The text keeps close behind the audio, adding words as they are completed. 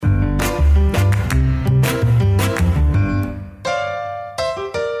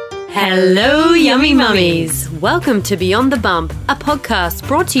Hello, yummy mummies. Welcome to Beyond the Bump, a podcast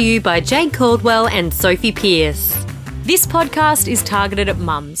brought to you by Jade Caldwell and Sophie Pierce. This podcast is targeted at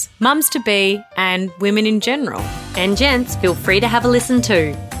mums to be, and women in general. And gents, feel free to have a listen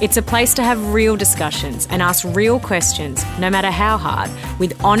too. It's a place to have real discussions and ask real questions, no matter how hard,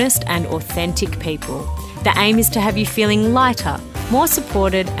 with honest and authentic people. The aim is to have you feeling lighter, more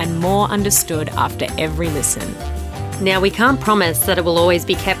supported and more understood after every listen. Now, we can't promise that it will always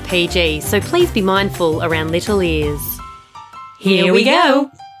be kept PG, so please be mindful around little ears. Here we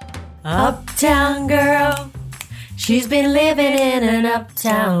go. Uptown girl, she's been living in an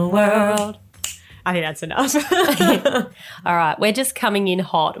uptown world. I think that's enough. All right, we're just coming in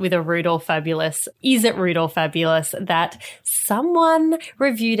hot with a rude or fabulous. Is it rude or fabulous that someone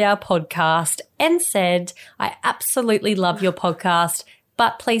reviewed our podcast and said, I absolutely love your podcast,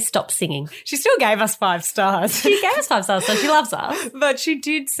 but please stop singing. She still gave us 5 stars. She gave us 5 stars, so she loves us. But she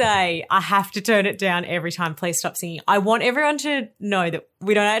did say, I have to turn it down every time. Please stop singing. I want everyone to know that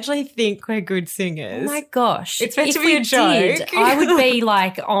we don't actually think we're good singers. Oh my gosh. It's meant to be a joke. I would be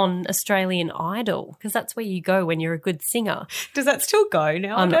like on Australian Idol because that's where you go when you're a good singer. Does that still go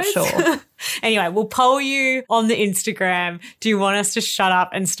now? I'm not sure. Anyway, we'll poll you on the Instagram. Do you want us to shut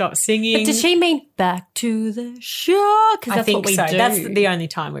up and stop singing? But does she mean back to the show? Because that's what we do. That's the only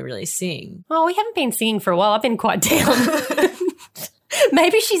time we really sing. Well, we haven't been singing for a while. I've been quite down.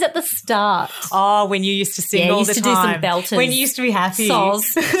 Maybe she's at the start. Oh, when you used to sing all the time. used to do some belters. When you used to be happy.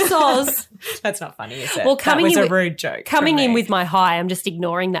 Soz. That's not funny, is it? Well, that was a rude joke. Coming in with my high, I'm just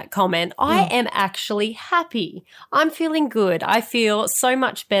ignoring that comment. I am actually happy. I'm feeling good. I feel so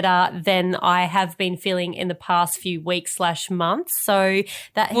much better than I have been feeling in the past few weeks/months. So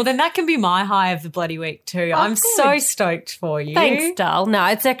that well, then that can be my high of the bloody week too. I'm so stoked for you. Thanks, doll. No,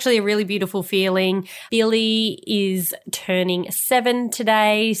 it's actually a really beautiful feeling. Billy is turning 7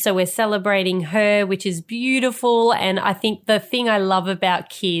 today, so we're celebrating her, which is beautiful. And I think the thing I love about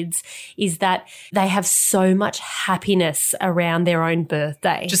kids is that they have so much happiness around their own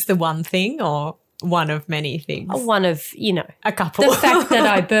birthday. Just the one thing or one of many things? One of, a couple. The fact that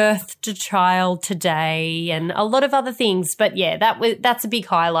I birthed a child today and a lot of other things. But yeah, that's a big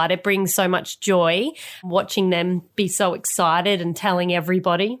highlight. It brings so much joy watching them be so excited and telling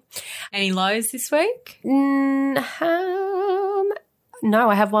everybody. Any lows this week? No,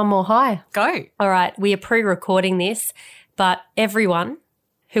 I have one more high. Go. All right, we are pre-recording this, but everyone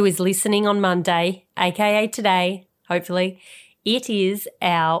who is listening on Monday, aka today, hopefully, it is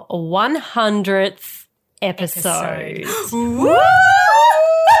our 100th episode. Woo!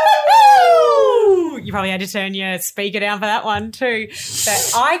 You probably had to turn your speaker down for that one too.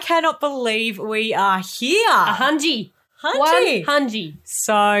 But I cannot believe we are here. A hungy. 100.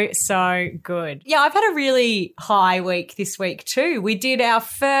 So good. Yeah, I've had a really high week this week too. We did our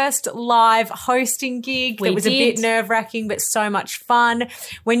first live hosting gig. That was a bit nerve-wracking but so much fun.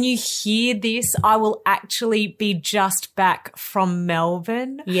 When you hear this, I will actually be just back from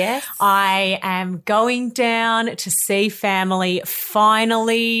Melbourne. Yes. I am going down to see family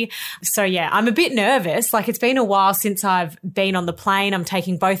finally. So yeah, I'm a bit nervous. Like it's been a while since I've been on the plane. I'm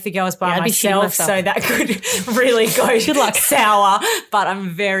taking both the girls by myself, so that could really go sour, but I'm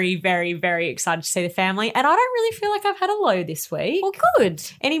very, very, very excited to see the family. And I don't really feel like I've had a low this week. Well, good.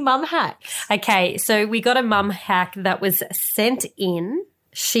 Any mum hacks? Okay, so we got a mum hack that was sent in.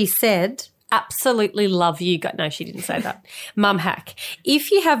 She said, absolutely love you. No, she didn't say that. Mum hack.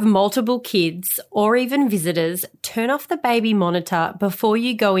 If you have multiple kids or even visitors, turn off the baby monitor before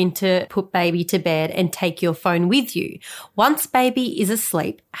you go in to put baby to bed and take your phone with you. Once baby is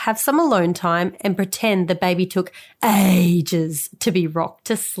asleep, have some alone time and pretend the baby took ages to be rocked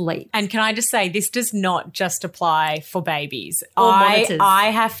to sleep. And can I just say, this does not just apply for babies. Or monitors. I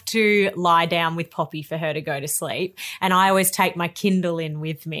have to lie down with Poppy for her to go to sleep, and I always take my Kindle in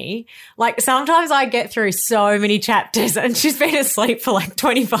with me. Like sometimes I get through so many chapters and she's been asleep for like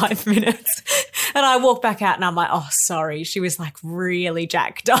 25 minutes and I walk back out and I'm like, oh, sorry. She was like really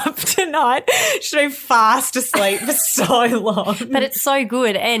jacked up tonight. She's been fast asleep for so long. But it's so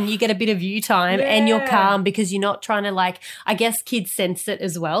good and you get a bit of you time and you're calm because you're not trying to I guess kids sense it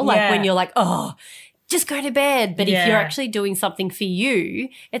as well. Like when you're like, oh, just go to bed. But if you're actually doing something for you,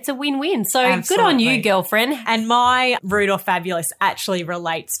 it's a win-win. So Good on you, girlfriend. And my rude or fabulous actually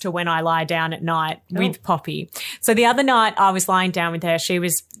relates to when I lie down at night with Poppy. So the other night I was lying down with her. She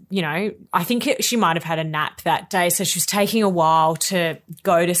was, I think she might have had a nap that day. So she was taking a while to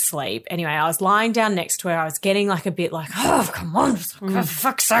go to sleep. Anyway, I was lying down next to her. I was getting a bit oh, come on, for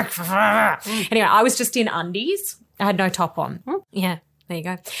fuck's sake. Anyway, I was just in undies. I had no top on. Yeah. There you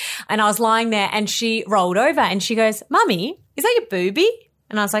go. And I was lying there and she rolled over and she goes, Mummy, is that your boobie?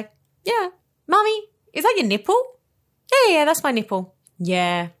 And I was like, Yeah. Mummy, is that your nipple? Yeah, that's my nipple.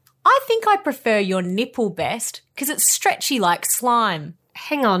 Yeah. I think I prefer your nipple best because it's stretchy like slime.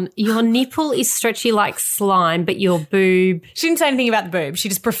 Hang on, your nipple is stretchy like slime, but your boob... She didn't say anything about the boob. She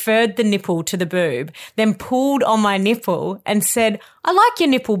just preferred the nipple to the boob, then pulled on my nipple and said, I like your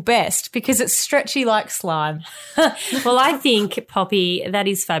nipple best because it's stretchy like slime. Well, I think, Poppy, that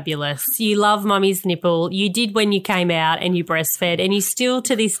is fabulous. You love Mummy's nipple. You did when you came out and you breastfed, and you still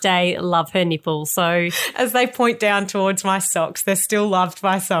to this day love her nipple. So as they point down towards my socks, they're still loved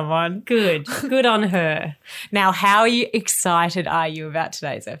by someone. Good. Good on her. Now, how excited are you about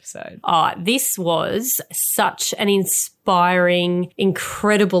today's episode? Oh, this was such an inspiring,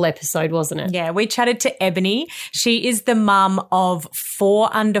 incredible episode, wasn't it? Yeah, we chatted to Ebony. She is the mum of 4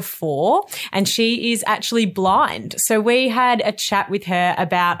 under 4 and she is actually blind. So we had a chat with her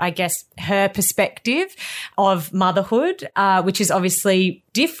about, I guess, her perspective of motherhood, which is obviously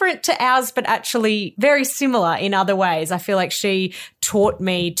different to ours, but actually very similar in other ways. I feel like she taught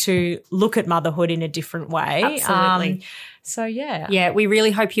me to look at motherhood in a different way. Absolutely. So, yeah. Yeah, we really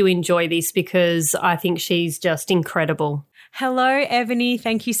hope you enjoy this because I think she's just incredible. Hello, Ebony.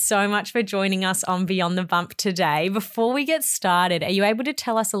 Thank you so much for joining us on Beyond the Bump today. Before we get started, are you able to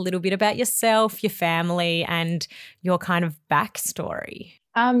tell us a little bit about yourself, your family, and your kind of backstory?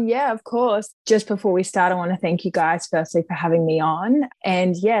 Yeah, of course. Just before we start, I want to thank you guys firstly for having me on.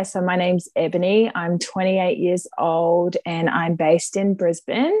 And yeah, so my name's Ebony. I'm 28 years old and I'm based in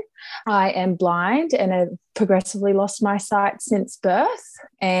Brisbane. I am blind and have progressively lost my sight since birth.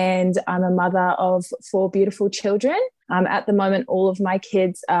 And I'm a mother of 4 beautiful children. At the moment, all of my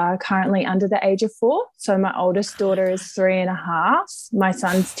kids are currently under the age of 4. So my oldest daughter is 3.5. My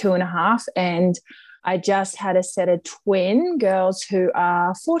son's 2.5. And I just had a set of twin girls who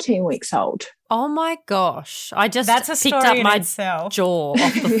are 14 weeks old. Oh my gosh. I just That's a picked story up my itself. jaw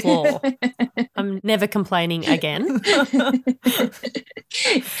off the floor. I'm never complaining again.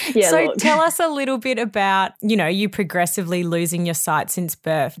 Yeah, so look. tell us a little bit about, you progressively losing your sight since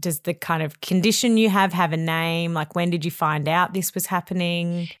birth. Does the kind of condition you have a name? Like, when did you find out this was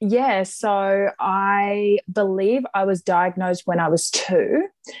happening? Yeah, so I believe I was diagnosed when I was 2.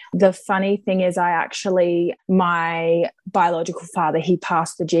 The funny thing is my biological father, he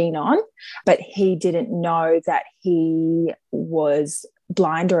passed the gene on, but he didn't know that he was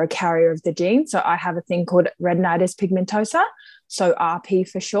blind or a carrier of the gene. So I have a thing called retinitis pigmentosa, so RP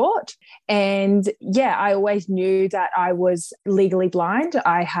for short. And yeah, I always knew that I was legally blind.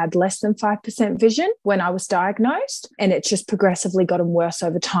 I had less than 5% vision when I was diagnosed, and it's just progressively gotten worse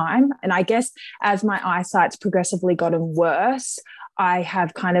over time. And I guess as my eyesight's progressively gotten worse, I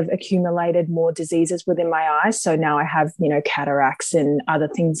have kind of accumulated more diseases within my eyes. So now I have, cataracts and other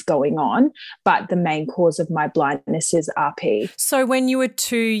things going on. But the main cause of my blindness is RP. So when you were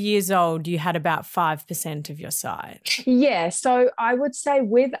 2 years old, you had about 5% of your sight. Yeah. So I would say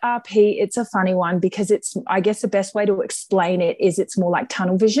with RP, it's a funny one because I guess the best way to explain it is it's more like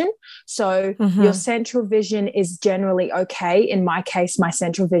tunnel vision. So your central vision is generally okay. In my case, my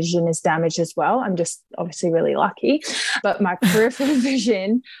central vision is damaged as well. I'm just obviously really lucky. But my peripheral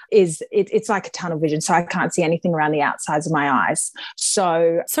vision it's like a tunnel vision, so I can't see anything around the outsides of my eyes.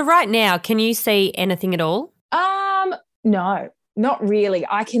 So right now, can you see anything at all? No, not really.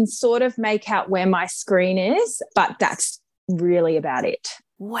 I can sort of make out where my screen is, but that's really about it.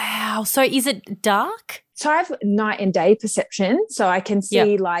 Wow. So is it dark? So I have night and day perception. So I can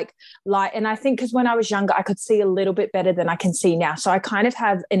see like light. And I think because when I was younger, I could see a little bit better than I can see now. So I kind of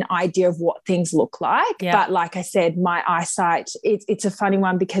have an idea of what things look like. Yep. But like I said, my eyesight, it's a funny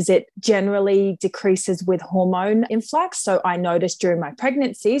one because it generally decreases with hormone influx. So I noticed during my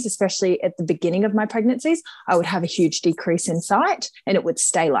pregnancies, especially at the beginning of my pregnancies, I would have a huge decrease in sight and it would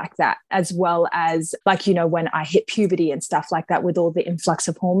stay like that, as well as when I hit puberty and stuff like that with all the influx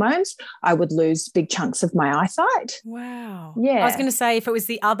of hormones, I would lose big chunks of my eyesight. Wow. Yeah. I was going to say if it was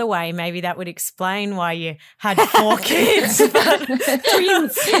the other way, maybe that would explain why you had 4 kids. But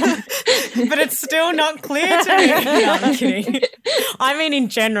twins. But it's still not clear to me. No, I'm kidding. I mean in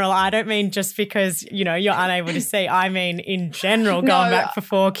general. I don't mean just because, you're unable to see. I mean in general, going back for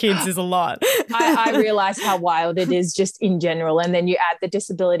 4 kids is a lot. I realize how wild it is just in general. And then you add the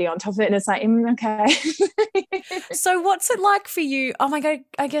disability on top of it and it's like, okay. So what's it like for you? Oh my God,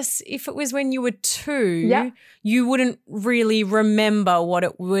 I guess if it was when you were 2, you wouldn't really remember what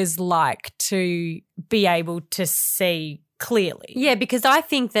it was like to be able to see clearly. Yeah, because I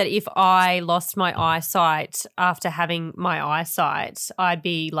think that if I lost my eyesight after having my eyesight, I'd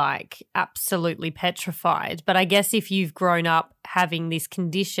be like absolutely petrified. But I guess if you've grown up having this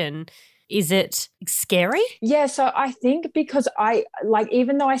condition, Is it scary? Yeah, so I think because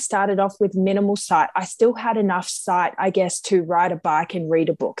even though I started off with minimal sight, I still had enough sight, I guess, to ride a bike and read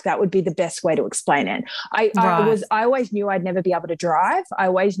a book. That would be the best way to explain it. I always knew I'd never be able to drive. I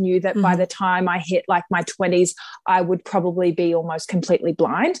always knew that by the time I hit like my 20s, I would probably be almost completely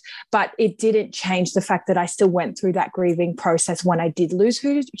blind. But it didn't change the fact that I still went through that grieving process when I did lose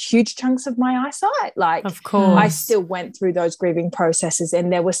huge chunks of my eyesight. Like, of course, I still went through those grieving processes,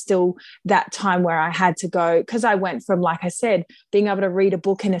 and there was still that time where I had to go, because I went from, like I said, being able to read a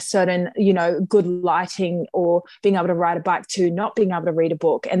book in a certain, good lighting, or being able to ride a bike, to not being able to read a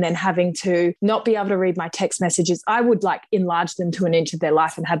book, and then having to not be able to read my text messages. I would like enlarge them to an inch of their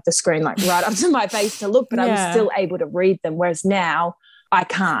life and have the screen like right up to my face to look, but I was still able to read them, whereas now I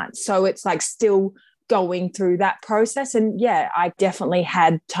can't. So it's like still going through that process. And yeah, I definitely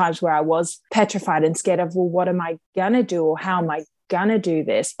had times where I was petrified and scared of, well, what am I going to do, or how am I going to do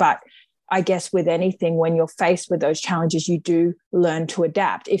this? But I guess with anything, when you're faced with those challenges, you do learn to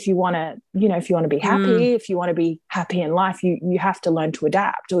adapt. If you want to, if you want to be happy, if you want to be happy in life, you have to learn to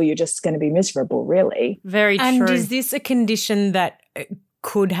adapt, or you're just going to be miserable, really. Very true. And is this a condition that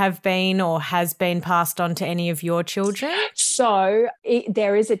could have been or has been passed on to any of your children? So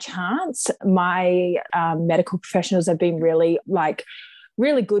there is a chance. My medical professionals have been really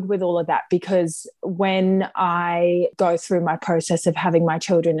good with all of that, because when I go through my process of having my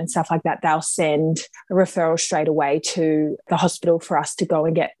children and stuff like that, they'll send a referral straight away to the hospital for us to go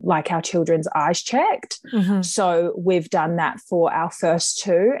and get like our children's eyes checked. So we've done that for our first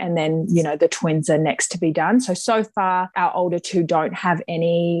two, and then, the twins are next to be done. So far, our older two don't have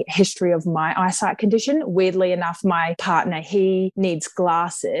any history of my eyesight condition. Weirdly enough, my partner, he needs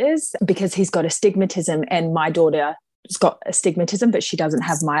glasses because he's got astigmatism, and my daughter has got astigmatism, but she doesn't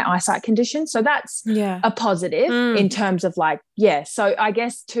have my eyesight condition. So that's a positive in terms of so I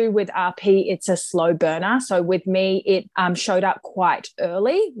guess too with RP, it's a slow burner. So with me, it showed up quite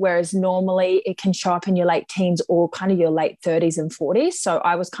early, whereas normally it can show up in your late teens or kind of your late 30s and 40s. So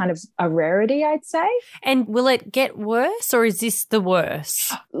I was kind of a rarity, I'd say. And will it get worse, or is this the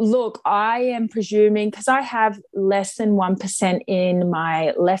worst? Look, I am presuming, because I have less than 1% in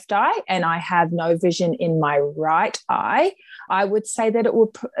my left eye and I have no vision in my right eye, I would say that it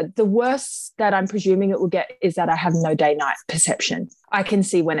will, the worst that I'm presuming it will get is that I have no day-night perception. I can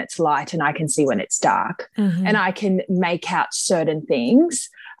see when it's light and I can see when it's dark, and I can make out certain things,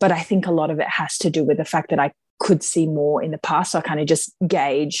 but I think a lot of it has to do with the fact that I could see more in the past. So I kind of just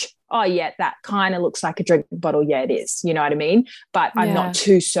gauge, oh yeah, that kind of looks like a drink bottle. Yeah, it is. You know what I mean? But I'm not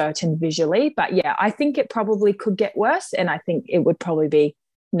too certain visually. But yeah, I think it probably could get worse, and I think it would probably be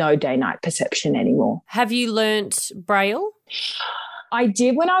no day-night perception anymore. Have you learnt Braille? I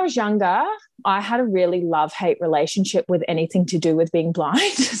did when I was younger. I had a really love-hate relationship with anything to do with being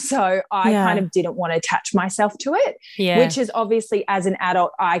blind. So I kind of didn't want to attach myself to it, which is obviously, as an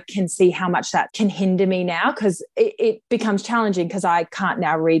adult, I can see how much that can hinder me now, because it becomes challenging, because I can't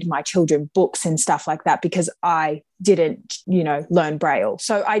now read my children books and stuff like that because I didn't, learn Braille.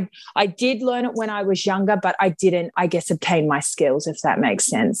 So I did learn it when I was younger, but I didn't, I guess, obtain my skills, if that makes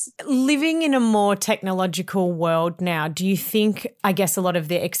sense. Living in a more technological world now, do you think, I guess, a lot of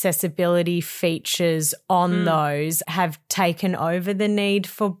the accessibility features on those have taken over the need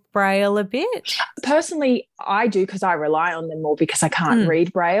for Braille a bit? Personally, I do, because I rely on them more because I can't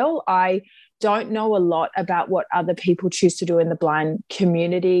read Braille. I don't know a lot about what other people choose to do in the blind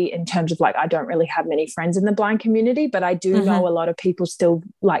community, in terms of I don't really have many friends in the blind community, but I do know a lot of people still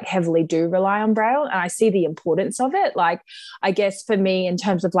heavily do rely on Braille, and I see the importance of it. I guess for me, in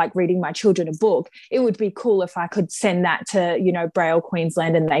terms of reading my children a book, it would be cool if I could send that to, Braille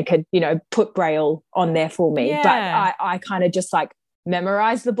Queensland, and they could, put Braille on there for me. Yeah. But I kind of just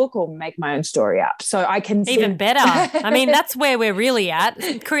memorize the book or make my own story up. So I can even better. I mean, that's where we're really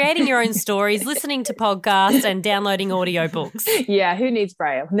at. Creating your own stories, listening to podcasts and downloading audiobooks. Yeah, who needs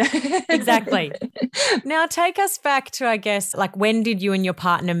Braille? Exactly. Now take us back to, I guess, when did you and your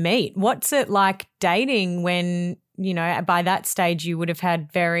partner meet? What's it like dating when, by that stage you would have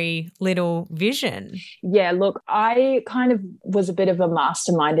had very little vision? Yeah, look, I kind of was a bit of a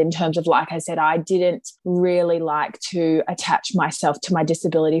mastermind in terms of, like I said, I didn't really like to attach myself to my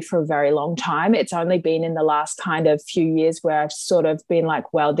disability for a very long time. It's only been in the last kind of few years where I've sort of been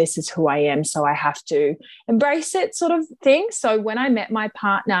well, this is who I am, so I have to embrace it, sort of thing. So when I met my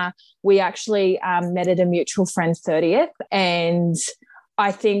partner, we actually met at a mutual friend's 30th, and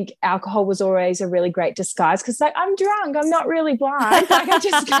I think alcohol was always a really great disguise because, like, I'm drunk. I'm not really blind. Like, I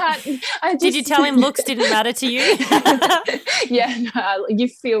just can't. Did you tell him looks didn't matter to you? Yeah, no, you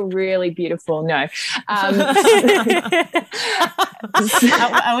feel really beautiful. No. Are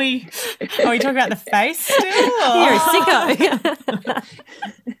we talking about the face still? Or? You're a sicko.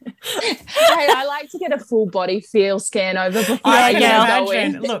 Hey, I like to get a full body feel scan over before I go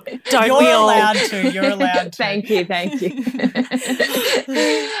in. Look, Don't you're we all? allowed to. You're allowed to. Thank you.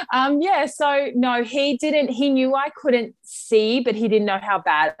 Yeah, so no, he didn't. He knew I couldn't see, but he didn't know how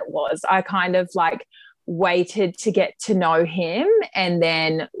bad it was. I kind of like waited to get to know him, and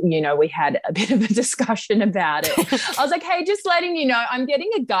then, you know, we had a bit of a discussion about it. I was like, hey, just letting you know, I'm getting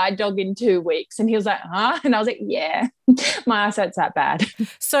a guide dog in 2 weeks. And he was like, huh? And I was like, yeah, my eyesight's that bad.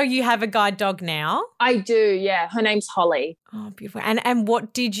 So you have a guide dog now? I do, yeah. Her name's Holly. Oh, beautiful. And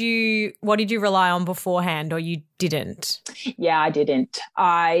what did you rely on beforehand, or you didn't? Yeah, I didn't.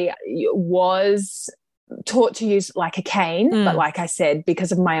 I was taught to use like a cane, but like I said,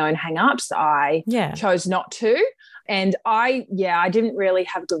 because of my own hang-ups, I chose not to. And I didn't really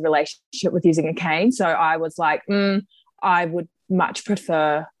have a good relationship with using a cane. So I was like, I would much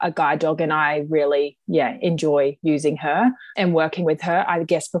prefer a guide dog, and I really, enjoy using her and working with her. I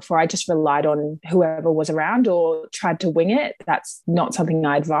guess before I just relied on whoever was around or tried to wing it. That's not something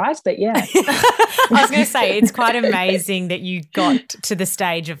I advise, but yeah. I was going to say, it's quite amazing that you got to the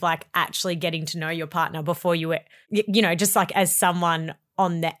stage of like actually getting to know your partner before you were, you know, just like as someone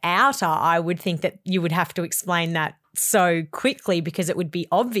on the outer, I would think that you would have to explain that so quickly because it would be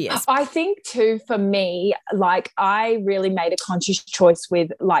obvious. I think too, for me, like I really made a conscious choice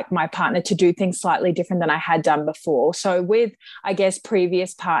with like my partner to do things slightly different than I had done before. So with, I guess,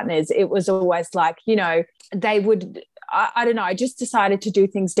 previous partners, it was always like, you know, they would, I don't know, I just decided to do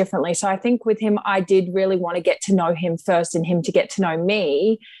things differently. So I think with him, I did really want to get to know him first and him to get to know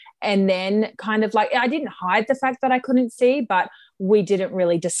me. And then kind of like, I didn't hide the fact that I couldn't see, but we didn't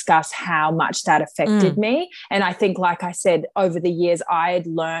really discuss how much that affected me. And I think, like I said, over the years, I had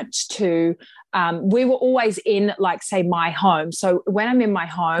learnt to, we were always in, like, say, my home. So when I'm in my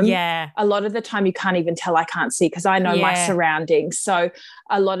home, a lot of the time you can't even tell I can't see because I know my surroundings. So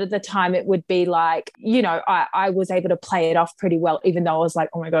a lot of the time it would be like, you know, I was able to play it off pretty well, even though I was like,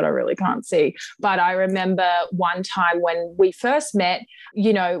 oh my God, I really can't see. But I remember one time when we first met,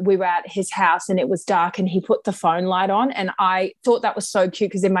 you know, we were at his house and it was dark and he put the phone light on, and I thought that was so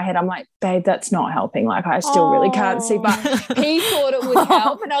cute because in my head I'm like, babe, that's not helping. Like, I still really can't see. But he thought it would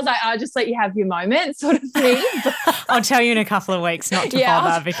help, and I was like, I'll just let you have your moment, sort of thing. I'll tell you in a couple of weeks not to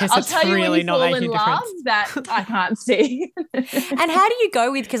bother because it's really not making a difference. That I can't see. And how do you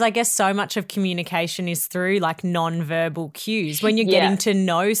go with, because I guess so much of communication is through like non-verbal cues when you're getting to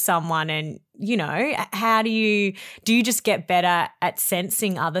know someone, and you know, how do you just get better at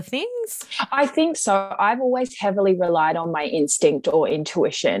sensing other things? I think so. I've always heavily relied on my instinct or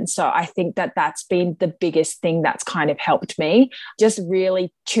intuition. So I think that that's been the biggest thing that's kind of helped me, just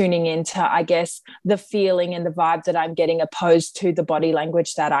really tuning into, I guess, the feeling and the vibe that I'm getting opposed to the body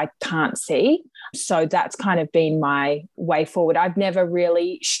language that I can't see. So that's kind of been my way forward. I've never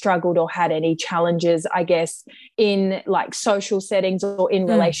really struggled or had any challenges, I guess, in like social settings or in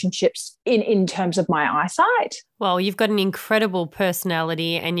relationships in terms of my eyesight. Well, you've got an incredible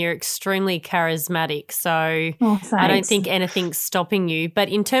personality and you're extremely charismatic. So I don't think anything's stopping you. But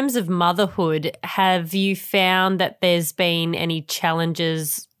in terms of motherhood, have you found that there's been any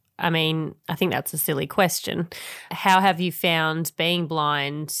challenges? I mean, I think that's a silly question. How have you found being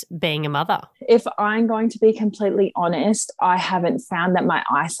blind, being a mother? If I'm going to be completely honest, I haven't found that my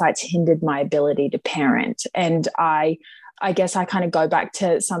eyesight's hindered my ability to parent. And I guess I kind of go back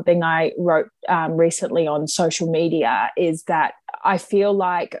to something I wrote recently on social media, is that I feel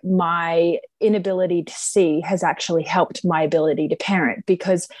like my inability to see has actually helped my ability to parent,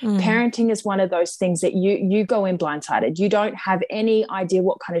 because parenting is one of those things that you go in blindsided. You don't have any idea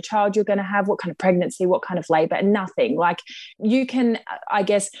what kind of child you're going to have, what kind of pregnancy, what kind of labor, and nothing. Like, you can, I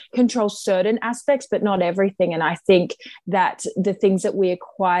guess, control certain aspects, but not everything. And I think that the things that we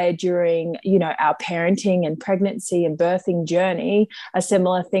acquire during, you know, our parenting and pregnancy and birthing journey are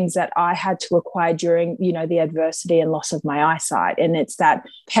similar things that I had to acquire during, you know, the adversity and loss of my eyesight. And it's that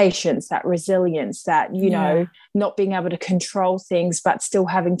patience, that resilience, resilience, that, you know, not being able to control things, but still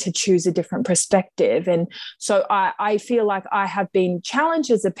having to choose a different perspective. And so I feel like I have been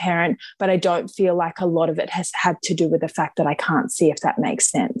challenged as a parent, but I don't feel like a lot of it has had to do with the fact that I can't see, if that makes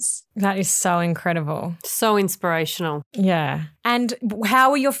sense. That is so incredible. So inspirational. Yeah. And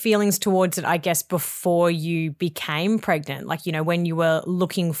how were your feelings towards it, I guess, before you became pregnant? Like, you know, when you were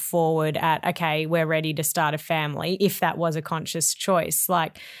looking forward at, okay, we're ready to start a family, if that was a conscious choice,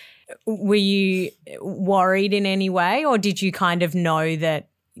 like, were you worried in any way, or did you kind of know that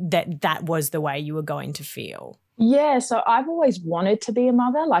was the way you were going to feel? Yeah, so I've always wanted to be a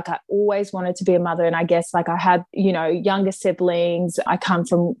mother. Like, I always wanted to be a mother. And I guess, like, I had, you know, younger siblings. I come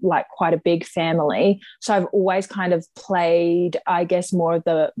from like quite a big family. So I've always kind of played, I guess, more of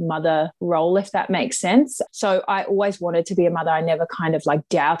the mother role, if that makes sense. So I always wanted to be a mother. I never kind of like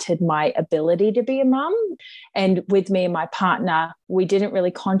doubted my ability to be a mum. And with me and my partner, we didn't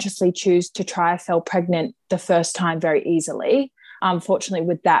really consciously choose to try. I fell pregnant the first time very easily. Unfortunately,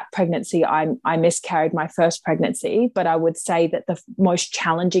 with that pregnancy, I miscarried my first pregnancy. But I would say that the most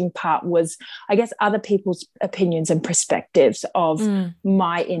challenging part was, I guess, other people's opinions and perspectives of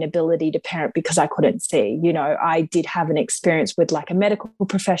my inability to parent because I couldn't see. You know, I did have an experience with like a medical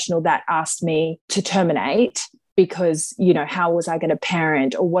professional that asked me to terminate because, you know, how was I going to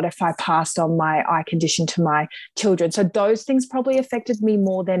parent, or what if I passed on my eye condition to my children? So those things probably affected me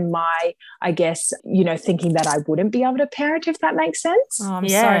more than my, I guess, you know, thinking that I wouldn't be able to parent, if that makes sense. Oh, I'm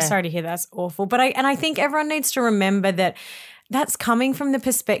so sorry to hear. That's awful. But I think everyone needs to remember that that's coming from the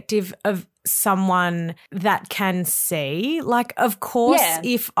perspective of someone that can see. Like, of course,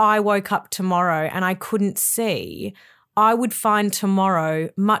 if I woke up tomorrow and I couldn't see, I would find tomorrow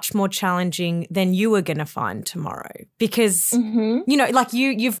much more challenging than you were going to find tomorrow because, you know, like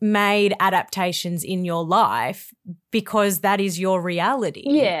you've made adaptations in your life because that is your reality.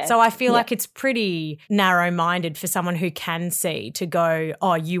 Yeah. So I feel like it's pretty narrow-minded for someone who can see to go,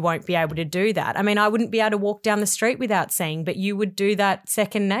 oh, you won't be able to do that. I mean, I wouldn't be able to walk down the street without seeing, but you would do that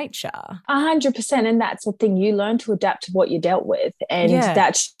second nature. 100%. And that's the thing. You learn to adapt to what you dealt with. And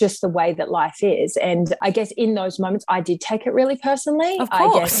that's just the way that life is. And I guess in those moments, I did take it really personally. Of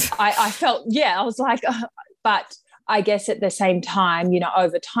course. I guess I felt, I was like, but I guess at the same time, you know,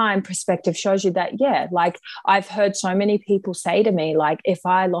 over time, perspective shows you that, like I've heard so many people say to me, like, if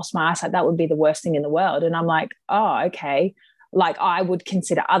I lost my eyesight, that would be the worst thing in the world. And I'm like, oh, okay. Like, I would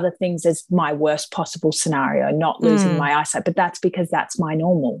consider other things as my worst possible scenario, not losing my eyesight, but that's because that's my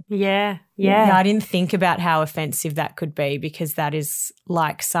normal. Yeah. I didn't think about how offensive that could be, because that is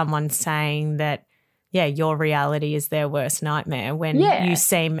like someone saying that, your reality is their worst nightmare when you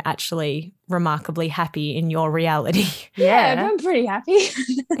seem actually remarkably happy in your reality. Yeah, I'm pretty happy.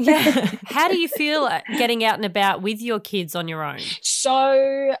 How do you feel getting out and about with your kids on your own?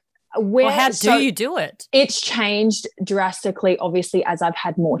 So how do you do it? It's changed drastically, obviously, as I've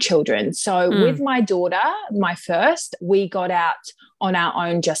had more children. So with my daughter, my first, we got out on our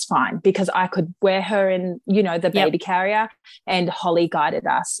own just fine because I could wear her in, you know, the baby carrier, and Holly guided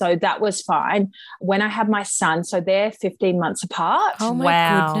us. So that was fine. When I had my son, so they're 15 months apart. Oh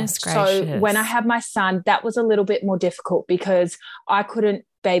my goodness gracious. So when I had my son, that was a little bit more difficult because I couldn't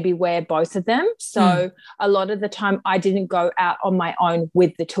baby wear both of them. So a lot of the time I didn't go out on my own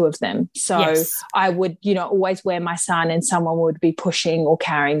with the two of them. So I would, you know, always wear my son and someone would be pushing or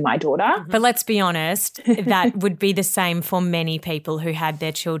carrying my daughter. But let's be honest, that would be the same for many people who had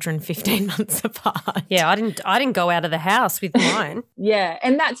their children 15 months apart. Yeah, I didn't go out of the house with mine.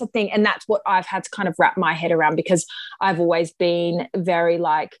 And that's the thing. And that's what I've had to kind of wrap my head around, because I've always been very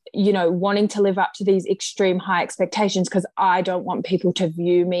like, you know, wanting to live up to these extreme high expectations, because I don't want people to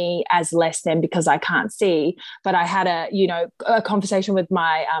view me as less than because I can't see. But I had a conversation with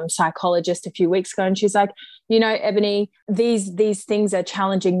my psychologist a few weeks ago, and she's like, you know, Ebony, these things are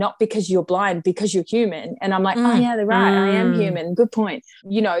challenging not because you're blind, because you're human. And I'm like, oh yeah, they're right. I am human. Good point.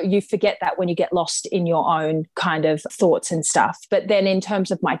 You know, you forget that when you get lost in your own kind of thoughts and stuff. But then in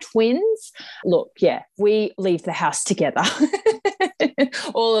terms of my twins, look, we leave the house together.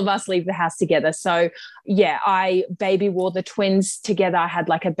 All of us leave the house together. So I baby wore the twins together. I had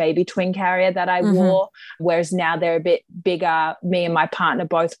like a baby twin carrier that I wore, whereas now they're a bit bigger. Me and my partner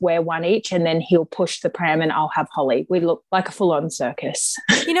both wear one each, and then he'll push the pram and I'll have Holly. We look like a full-on circus.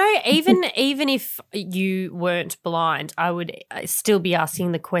 You know, even if you weren't blind, I would still be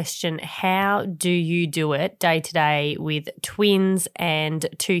asking the question, how do you do it day to day with twins and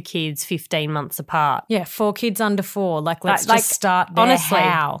 2 kids 15 months apart? Yeah, 4 kids under 4. Like, let's just start there. Honestly.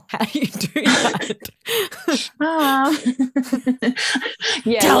 How do you do that?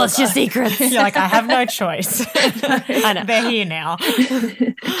 Tell us your secrets. You're like, I have no choice. I know. They're here now.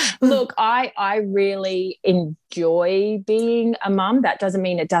 Look, I really enjoy being a mum. That doesn't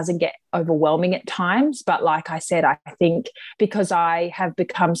mean it doesn't get overwhelming at times. But like I said, I think because I have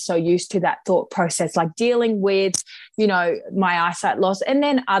become so used to that thought process, like dealing with, my eyesight loss and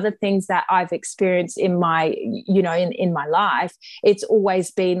then other things that I've experienced in my, in my life, it's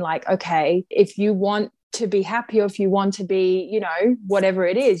always been like, okay, if you want to be happy or if you want to be, whatever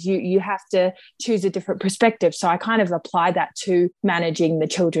it is, you have to choose a different perspective. So I kind of apply that to managing the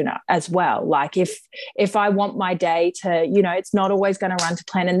children as well. Like if I want my day to, it's not always going to run to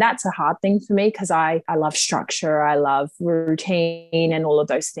plan. And that's a hard thing for me because I love structure, I love routine and all of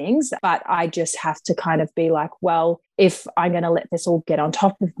those things. But I just have to kind of be like, well, if I'm going to let this all get on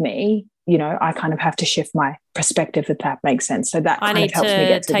top of me, I kind of have to shift my perspective, if that makes sense. So that kind of helps me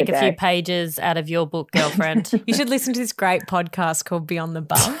get through the day. I need to take a few pages out of your book, girlfriend. You should listen to this great podcast called Beyond the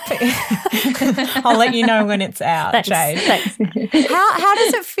Bump. I'll let you know when it's out, Jade. Thanks. How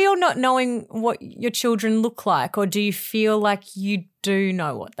does it feel not knowing what your children look like, or do you feel like you do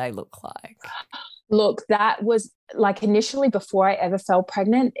know what they look like? Look, that was like initially before I ever fell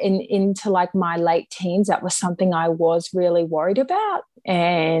pregnant into like my late teens, that was something I was really worried about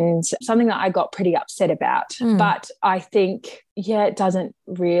and something that I got pretty upset about. But I think, it doesn't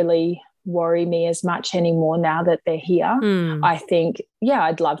really worry me as much anymore now that they're here. I think,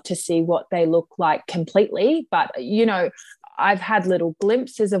 I'd love to see what they look like completely. But, I've had little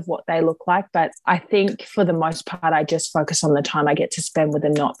glimpses of what they look like, but I think for the most part, I just focus on the time I get to spend with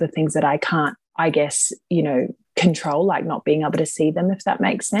them, not the things that I can't, I guess, control, like not being able to see them, if that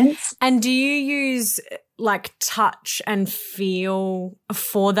makes sense. And do you use like touch and feel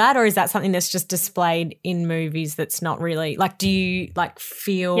for that, or is that something that's just displayed in movies that's not really, like, do you like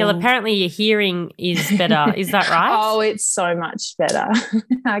feel? Yeah, well, apparently your hearing is better. Is that right? Oh, it's so much better.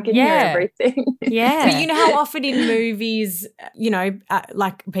 I can hear everything. Yeah. But you know how often in movies,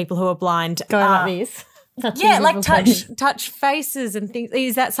 like people who are blind go like this. Like touch faces and things.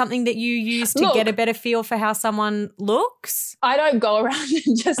 Is that something that you use to get a better feel for how someone looks? I don't go around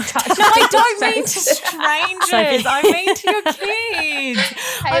and just touch. I don't mean to strangers. I mean to your kids.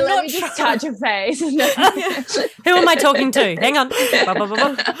 Hey, let me just touch a face. Who am I talking to? Hang on.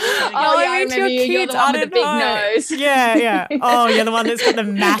 I mean to your kids. You're the one with the big nose. Yeah. Oh, you're the one that's got the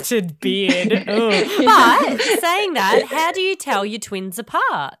matted beard. But saying that, how do you tell your twins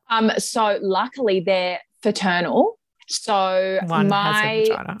apart? So luckily they're fraternal. So one has a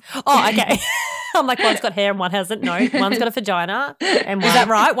vagina. Oh, okay. I'm like, one's got hair and one hasn't. No, one's got a vagina. And is that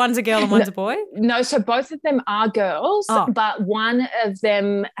right? One's a girl and one's a boy? No, so both of them are girls, but one of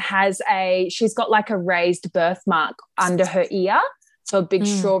them she's got like a raised birthmark under her ear, so a big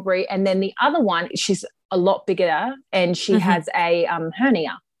strawberry. And then the other one, she's a lot bigger and she has a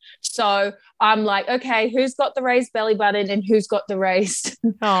hernia. So I'm like, okay, who's got the raised belly button and who's got the raised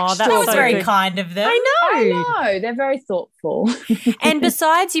Oh, that was very kind of them. I know. They're very thoughtful. And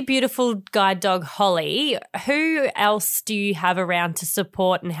besides your beautiful guide dog, Holly, who else do you have around to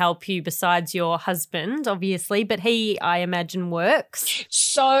support and help you besides your husband, obviously, but he, I imagine, works?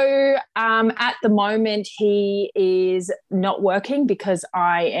 So at the moment he is not working because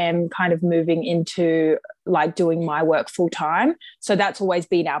I am kind of moving into like doing my work full time. So that's always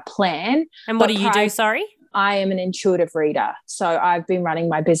been our plan. And what do you do, sorry? I am an intuitive reader. So I've been running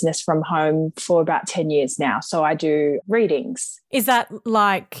my business from home for about 10 years now. So I do readings. Is that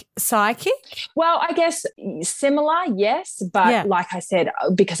like psychic? Well, I guess similar, yes. But like I said,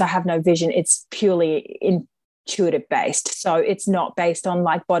 because I have no vision, it's purely intuitive based. So it's not based on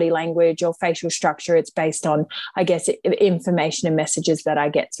like body language or facial structure. It's based on, I guess, information and messages that I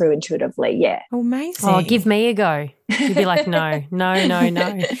get through intuitively. Yeah. Amazing. Oh, give me a go. You'd be like, no.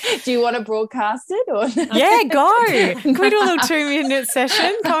 Do you want to broadcast it? Or no? Yeah, go. Can we do a little 2-minute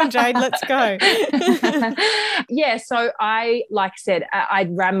session? Come on, Jade, let's go. Yeah, so like I said, I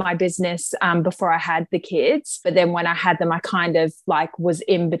ran my business before I had the kids. But then when I had them, I kind of like was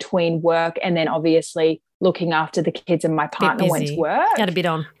in between work and then obviously looking after the kids, and my partner went to work. Got a bit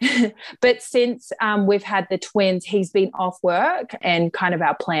on. But since we've had the twins, he's been off work, and kind of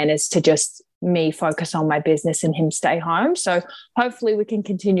our plan is to just me focus on my business and him stay home. So hopefully we can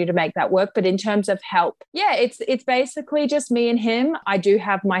continue to make that work. But in terms of help, it's basically just me and him. I do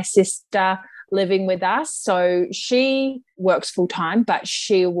have my sister living with us. So she works full time, but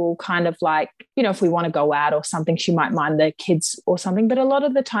she will kind of like, if we want to go out or something, she might mind the kids or something. But a lot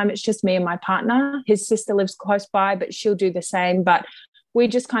of the time it's just me and my partner. His sister lives close by, but she'll do the same. But we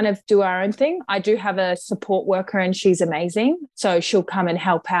just kind of do our own thing. I do have a support worker and she's amazing. So she'll come and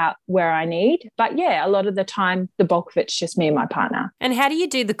help out where I need. But yeah, a lot of the time, the bulk of it's just me and my partner. And how do you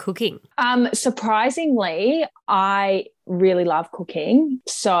do the cooking? Surprisingly, I really love cooking.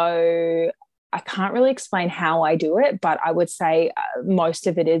 So I can't really explain how I do it, but I would say most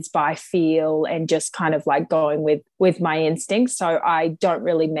of it is by feel and just kind of like going with my instincts. So I don't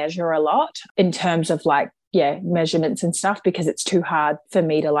really measure a lot in terms of like, measurements and stuff, because it's too hard for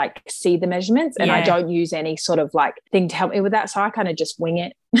me to like see the measurements, and I don't use any sort of like thing to help me with that. So I kind of just wing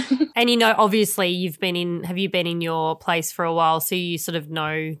it. And obviously have you been in your place for a while, so you sort of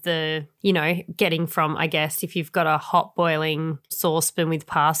know getting from, I guess, if you've got a hot boiling saucepan with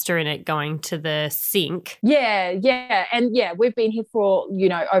pasta in it going to the sink. Yeah. And we've been here for,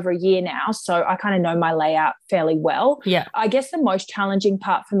 over a year now. So I kind of know my layout fairly well. Yeah. I guess the most challenging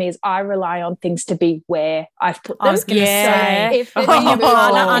part for me is I rely on things to be where I've put them. I was going to say, if your partner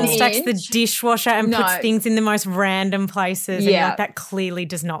unstacks the inch, dishwasher and puts things in the most random places, and you're like, that clearly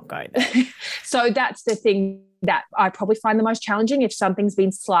does not go there. So that's the thing that I probably find the most challenging. If something's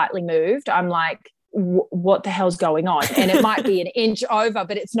been slightly moved, I'm like, what the hell's going on? And it might be an inch over,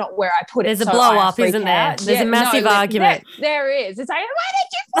 but it's not where I put it. There's a blow up, isn't there? There's a massive argument. There is. It's like, why did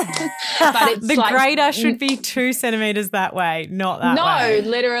you? But it's the grater should be 2 centimeters that way, not that way. No,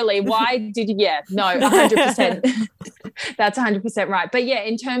 literally. Why did you? Yeah, no, 100%. That's 100% right. But yeah,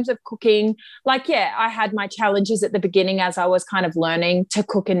 in terms of cooking, I had my challenges at the beginning as I was kind of learning to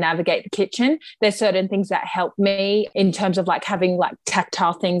cook and navigate the kitchen. There's certain things that help me in terms of like having like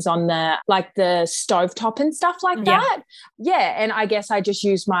tactile things on the stovetop and stuff like that. Yeah. And I guess I just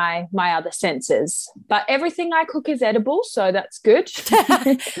use my other senses. But everything I cook is edible, so that's good.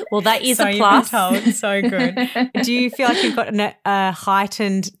 Well, that is a plus. Told. So good. Do you feel like you've got a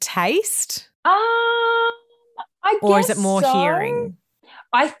heightened taste? I or guess is it more so. hearing?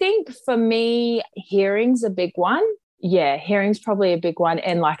 I think for me, hearing's a big one. Yeah, hearing's probably a big one.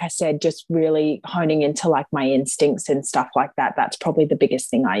 And like I said, just really honing into like my instincts and stuff like that. That's probably the biggest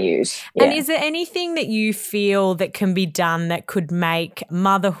thing I use. Yeah. And is there anything that you feel that can be done that could make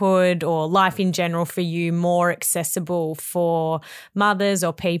motherhood or life in general for you more accessible for mothers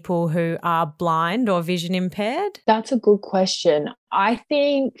or people who are blind or vision impaired? That's a good question. I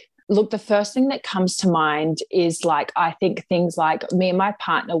think, look, the first thing that comes to mind is I think things like me and my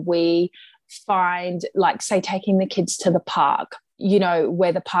partner, we find say taking the kids to the park,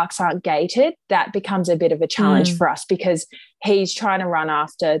 where the parks aren't gated, that becomes a bit of a challenge for us because he's trying to run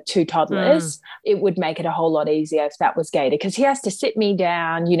after 2 toddlers. It would make it a whole lot easier if that was gated because he has to sit me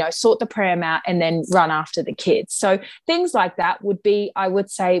down, sort the pram out and then run after the kids. So things like that would be, I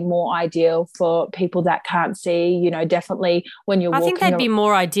would say, more ideal for people that can't see, definitely when you're walking. I think that'd be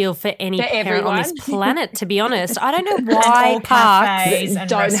more ideal for any parent everyone on this planet, to be honest. I don't know why parks and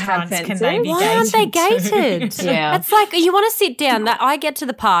don't have can fences. they be Why aren't they gated? Yeah. It's like you want to sit down. That I get to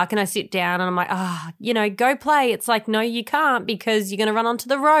the park and I sit down and I'm like, go play. It's like, no, you can't because you're going to run onto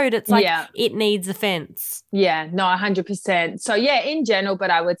the road. It's like it needs a fence. Yeah, no, 100%. So yeah, in general,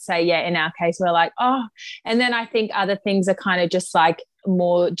 but I would say, in our case, we're like, and then I think other things are kind of just like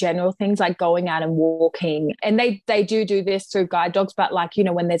more general things like going out and walking. And they do this through guide dogs, but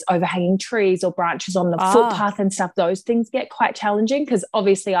when there's overhanging trees or branches on the footpath and stuff, those things get quite challenging because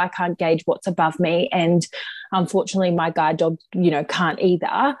obviously I can't gauge what's above me. And unfortunately my guide dog, can't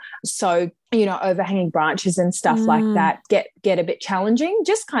either. So, overhanging branches and stuff like that get a bit challenging,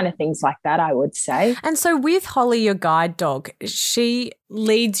 just kind of things like that, I would say. And so with Holly, your guide dog, she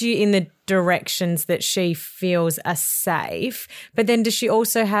leads you in the directions that she feels are safe, but then does she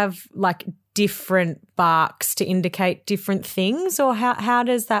also have different barks to indicate different things, or how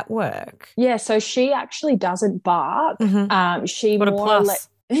does that work? Yeah, so she actually doesn't bark. She what a more plus.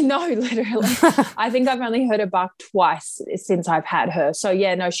 No, literally. I think I've only heard her bark twice since I've had her. So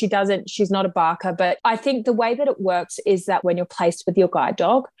yeah, no, she doesn't. She's not a barker. But I think the way that it works is that when you're placed with your guide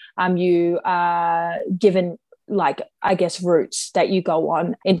dog, you are given I guess routes that you go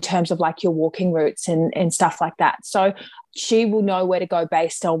on in terms of your walking routes and stuff like that. So she will know where to go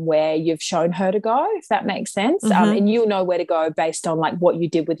based on where you've shown her to go, if that makes sense. And you'll know where to go based on what you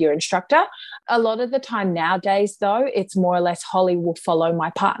did with your instructor. A lot of the time nowadays, though, it's more or less Holly will follow my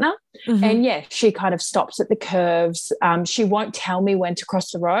partner. And she kind of stops at the curves. She won't tell me when to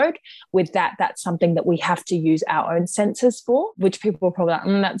cross the road. With that, that's something that we have to use our own senses for, which people are probably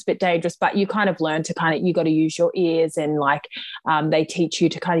like, that's a bit dangerous. But you kind of learn to you got to use your ears and they teach you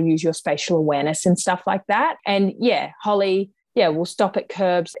to kind of use your spatial awareness and stuff like that. And Holly, we'll stop at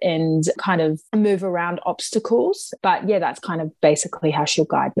curbs and kind of move around obstacles. But that's kind of basically how she'll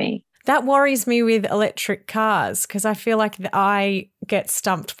guide me. That worries me with electric cars because I feel like I get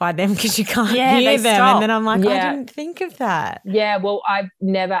stumped by them because you can't hear them. Stop. And then I'm like, I didn't think of that. Yeah, well, I've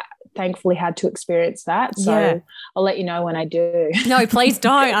never thankfully had to experience that. So I'll let you know when I do. No, please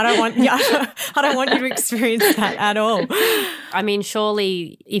don't. I don't want you to experience that at all. I mean,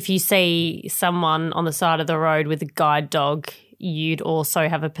 surely if you see someone on the side of the road with a guide dog, you'd also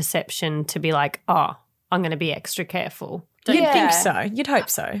have a perception to be like, oh, I'm going to be extra careful. Don't you think so? You'd hope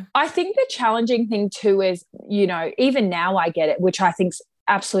so. I think the challenging thing too is, you know, even now I get it, which I think's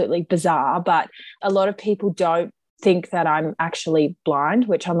absolutely bizarre, but a lot of people don't think that I'm actually blind,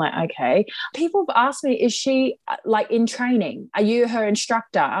 which I'm like, okay. People have asked me, is she like in training? Are you her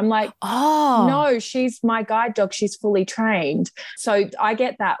instructor? I'm like, oh, no, she's my guide dog. She's fully trained. So I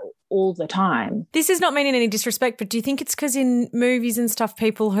get that all the time. This is not meaning any disrespect, but do you think it's because in movies and stuff,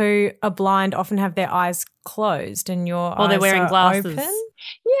 people who are blind often have their eyes closed and your eyes they're wearing glasses? Open?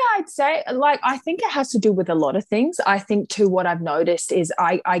 Yeah, I'd say, like, I think it has to do with a lot of things. I think too, what I've noticed is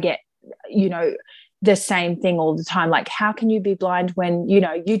I get, you know, the same thing all the time. Like, how can you be blind when, you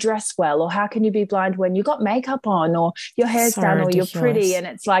know, you dress well? Or how can you be blind when you got makeup on or your hair's done or you're pretty? And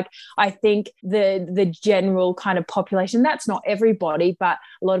it's like, I think the general kind of population, that's not everybody, but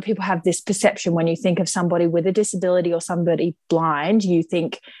a lot of people have this perception when you think of somebody with a disability or somebody blind, you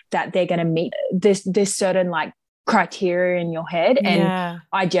think that they're going to meet this certain like criteria in your head, and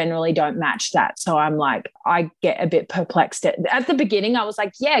I generally don't match that. So I'm like, I get a bit perplexed. At the beginning I was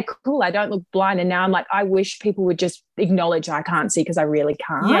like, yeah, cool, I don't look blind, and now I'm like, I wish people would just acknowledge I can't see because I really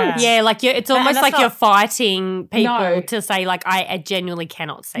can't. Yeah, like it's almost like you're fighting people to say like, I genuinely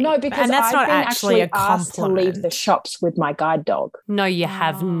cannot see. No, because and that's I've not been actually a asked to compliment. leave the shops with my guide dog. No, you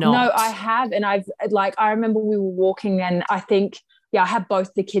have not. No, I have, and I've like, I remember we were walking, and I think, I had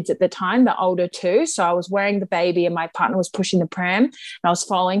both the kids at the time, the older two. So I was wearing the baby and my partner was pushing the pram and I was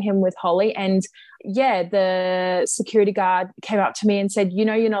following him with Holly. And the security guard came up to me and said, you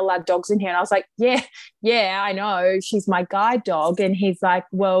know, you're not allowed dogs in here. And I was like, yeah, I know. She's my guide dog. And he's like,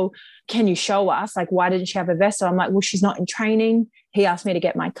 well, can you show us? Like, why didn't she have a vest? So I'm like, well, she's not in training. He asked me to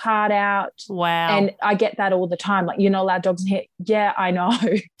get my card out. Wow. And I get that all the time. Like, you're not allowed dogs in here. Yeah, I know.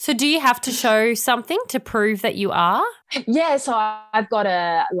 So do you have to show something to prove that you are? Yeah, so I've got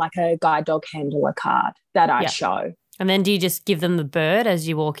a guide dog handler card that I show. And then do you just give them the bird as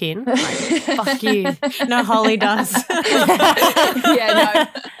you walk in? Like, fuck you. No, Holly does. No.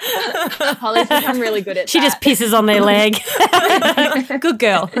 Holly's become really good at She that. just pisses on their leg. Good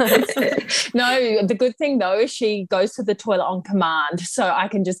girl. No, the good thing though is she goes to the toilet on command, so I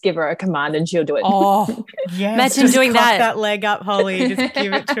can just give her a command and she'll do it. Oh, yes. Imagine just doing cock that leg up, Holly. Just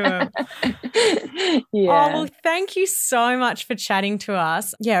give it to her. Yeah. Oh, well, thank you so much for chatting to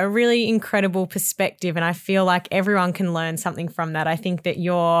us. Yeah, a really incredible perspective, and I feel like everyone can learn something from that. I think that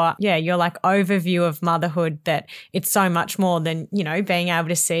your like overview of motherhood, that it's so much more than, you know, being able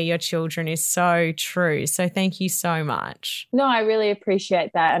to see your children, is so true. So thank you so much. No, I really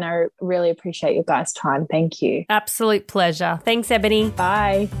appreciate that, and I really appreciate your guys' time. Thank you. Absolute pleasure. Thanks, Ebony.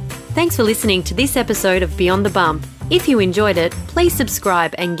 Bye. Thanks for listening to this episode of Beyond the Bump. If you enjoyed it, please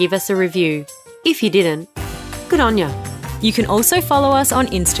subscribe and give us a review. If you didn't, good on ya. You can also follow us on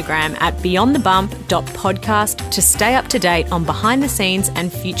Instagram at beyondthebump.podcast to stay up to date on behind the scenes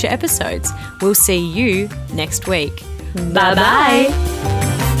and future episodes. We'll see you next week. Bye-bye.